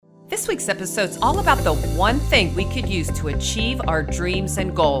This week's episode's all about the one thing we could use to achieve our dreams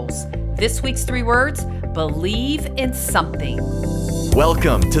and goals. This week's 3 words: believe in something.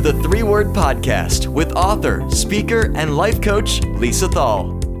 Welcome to the 3-Word Podcast with author, speaker, and life coach, Lisa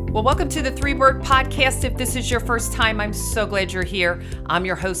Thal. Well, welcome to the 3-Word Podcast. If this is your first time, I'm so glad you're here. I'm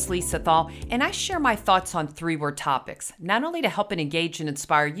your host, Lisa Thal, and I share my thoughts on 3-word topics, not only to help and engage and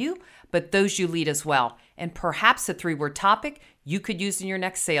inspire you, but those you lead as well. And perhaps a 3-word topic you could use in your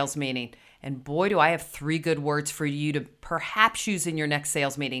next sales meeting. And boy, do I have 3 good words for you to perhaps use in your next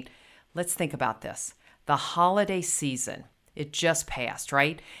sales meeting. Let's think about this. The holiday season. It just passed,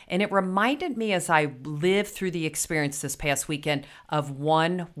 right? And it reminded me as I lived through the experience this past weekend of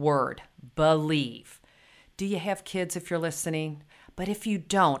one word: believe. Do you have kids if you're listening? But if you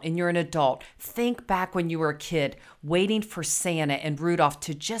don't and you're an adult, think back when you were a kid waiting for Santa and Rudolph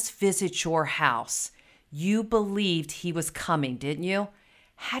to just visit your house. You believed he was coming, didn't you?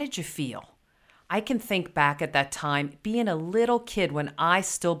 How did you feel? I can think back at that time, being a little kid when I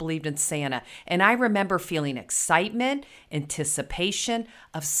still believed in Santa, and I remember feeling excitement, anticipation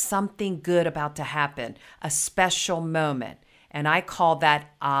of something good about to happen, a special moment, and I call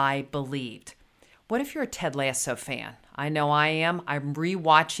that I believed. What if you're a Ted Lasso fan? I know I am. I'm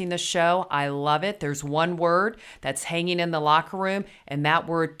rewatching the show. I love it. There's one word that's hanging in the locker room, and that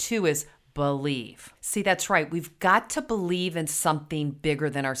word too is believe. See, that's right. We've got to believe in something bigger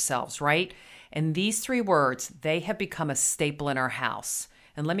than ourselves, right? And these 3 words, they have become a staple in our house.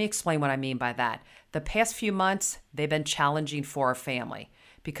 And let me explain what I mean by that. The past few months, they've been challenging for our family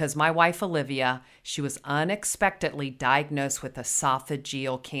because my wife, Olivia, she was unexpectedly diagnosed with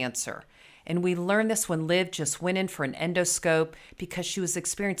esophageal cancer. And we learned this when Liv just went in for an endoscope because she was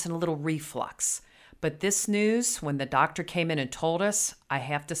experiencing a little reflux. But this news, when the doctor came in and told us, I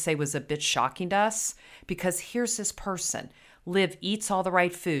have to say was a bit shocking to us because here's this person. Liv eats all the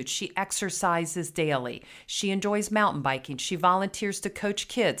right food. She exercises daily. She enjoys mountain biking. She volunteers to coach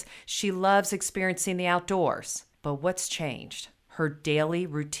kids. She loves experiencing the outdoors. But what's changed? Her daily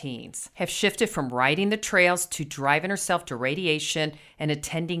routines have shifted from riding the trails to driving herself to radiation and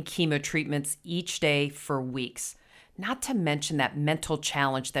attending chemo treatments each day for weeks. Not to mention that mental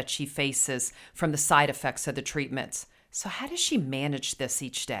challenge that she faces from the side effects of the treatments. So how does she manage this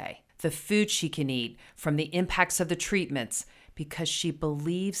each day? The food she can eat from the impacts of the treatments, because she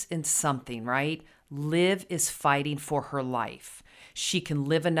believes in something, right? Liv is fighting for her life. She can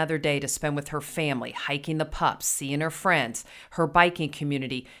live another day to spend with her family, hiking the pups, seeing her friends, her biking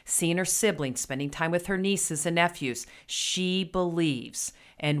community, seeing her siblings, spending time with her nieces and nephews. She believes,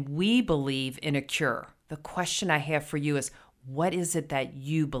 and we believe in a cure. The question I have for you is, what is it that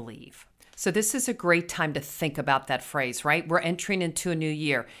you believe? So this is a great time to think about that phrase, right? We're entering into a new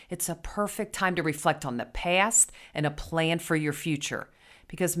year. It's a perfect time to reflect on the past and a plan for your future.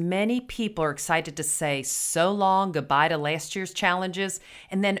 Because many people are excited to say so long goodbye to last year's challenges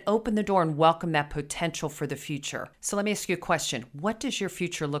and then open the door and welcome that potential for the future. So let me ask you a question. What does your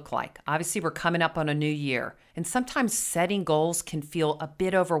future look like? Obviously, we're coming up on a new year. And sometimes setting goals can feel a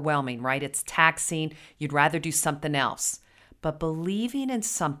bit overwhelming, right? It's taxing. You'd rather do something else. But believing in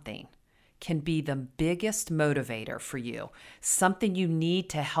something can be the biggest motivator for you, something you need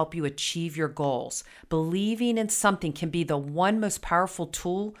to help you achieve your goals. Believing in something can be the one most powerful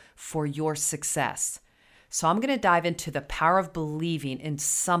tool for your success. So I'm going to dive into the power of believing in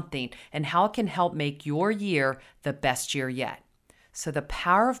something and how it can help make your year the best year yet. So the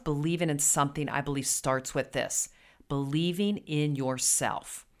power of believing in something, I believe, starts with this: believing in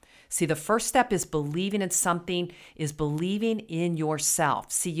yourself. See, the first step is believing in something, is believing in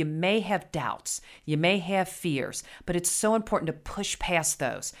yourself. See, you may have doubts, you may have fears, but it's so important to push past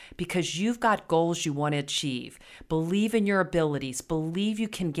those because you've got goals you want to achieve. Believe in your abilities, believe you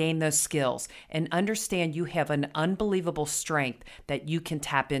can gain those skills, and understand you have an unbelievable strength that you can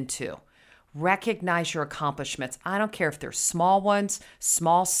tap into. Recognize your accomplishments. I don't care if they're small ones,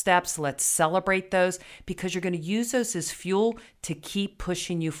 small steps. Let's celebrate those because you're going to use those as fuel to keep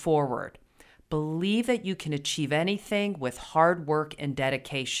pushing you forward. Believe that you can achieve anything with hard work and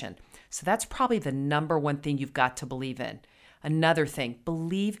dedication. So that's probably the number one thing you've got to believe in. Another thing,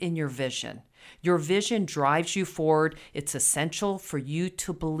 believe in your vision. Your vision drives you forward. It's essential for you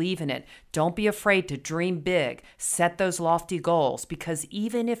to believe in it. Don't be afraid to dream big. Set those lofty goals because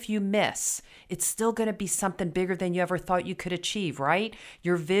even if you miss, it's still going to be something bigger than you ever thought you could achieve, right?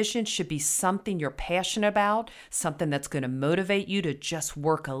 Your vision should be something you're passionate about, something that's going to motivate you to just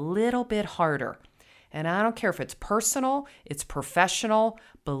work a little bit harder. And I don't care if it's personal, it's professional,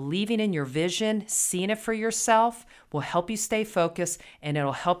 believing in your vision, seeing it for yourself will help you stay focused and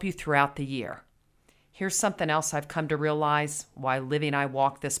it'll help you throughout the year. Here's something else I've come to realize why Livy and I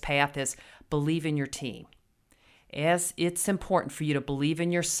walk this path is believe in your team. As it's important for you to believe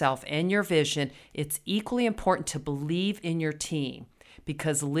in yourself and your vision, it's equally important to believe in your team,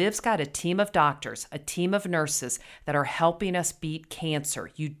 because Liv's got a team of doctors, a team of nurses that are helping us beat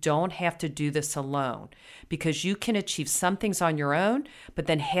cancer. You don't have to do this alone, because you can achieve some things on your own, but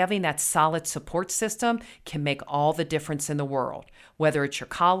then having that solid support system can make all the difference in the world. Whether it's your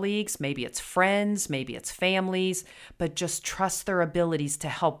colleagues, maybe it's friends, maybe it's families, but just trust their abilities to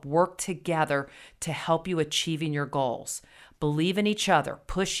help work together to help you achieving your goals. Believe in each other,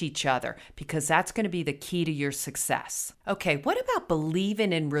 push each other, because that's going to be the key to your success. Okay, what about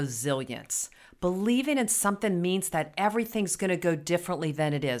believing in resilience? Believing in something means that everything's going to go differently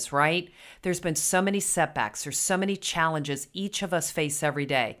than it is, right? There's been so many setbacks, there's so many challenges each of us face every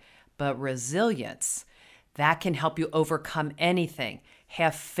day. But resilience, that can help you overcome anything.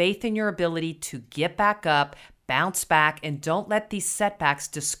 Have faith in your ability to get back up, bounce back, and don't let these setbacks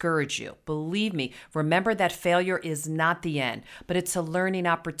discourage you. Believe me, remember that failure is not the end, but it's a learning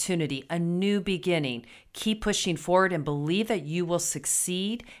opportunity, a new beginning. Keep pushing forward and believe that you will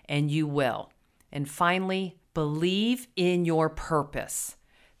succeed, and you will. And finally, believe in your purpose.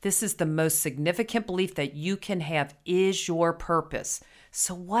 This is the most significant belief that you can have, is your purpose.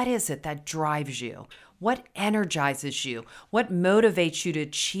 So what is it that drives you? What energizes you? What motivates you to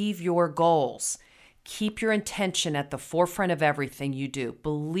achieve your goals? Keep your intention at the forefront of everything you do.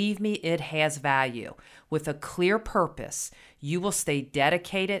 Believe me, it has value. With a clear purpose, you will stay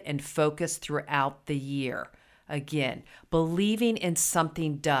dedicated and focused throughout the year. Again, believing in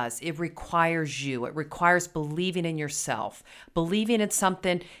something does. It requires you. It requires believing in yourself. Believing in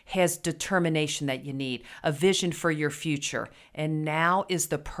something has determination that you need, a vision for your future. And now is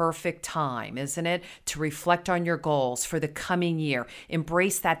the perfect time, isn't it, to reflect on your goals for the coming year.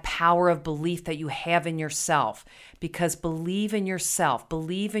 Embrace that power of belief that you have in yourself, because believe in yourself,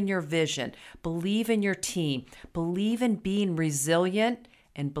 believe in your vision, believe in your team, believe in being resilient,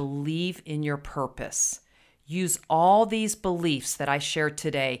 and believe in your purpose. Use all these beliefs that I shared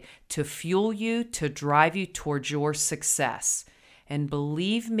today to fuel you, to drive you towards your success. And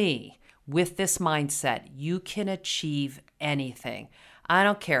believe me, with this mindset, you can achieve anything. I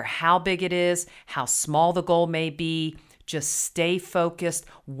don't care how big it is, how small the goal may be. Just stay focused,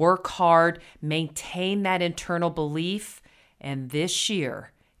 work hard, maintain that internal belief, and this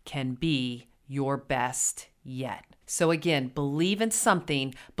year can be your best yet. So again, believe in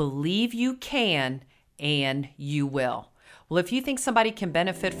something, believe you can, and you will. Well, if you think somebody can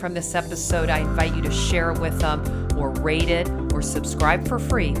benefit from this episode, I invite you to share it with them, or rate it, or subscribe for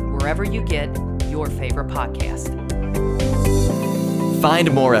free wherever you get your favorite podcast.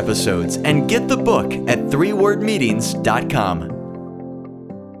 Find more episodes and get the book at 3wordmeetings.com.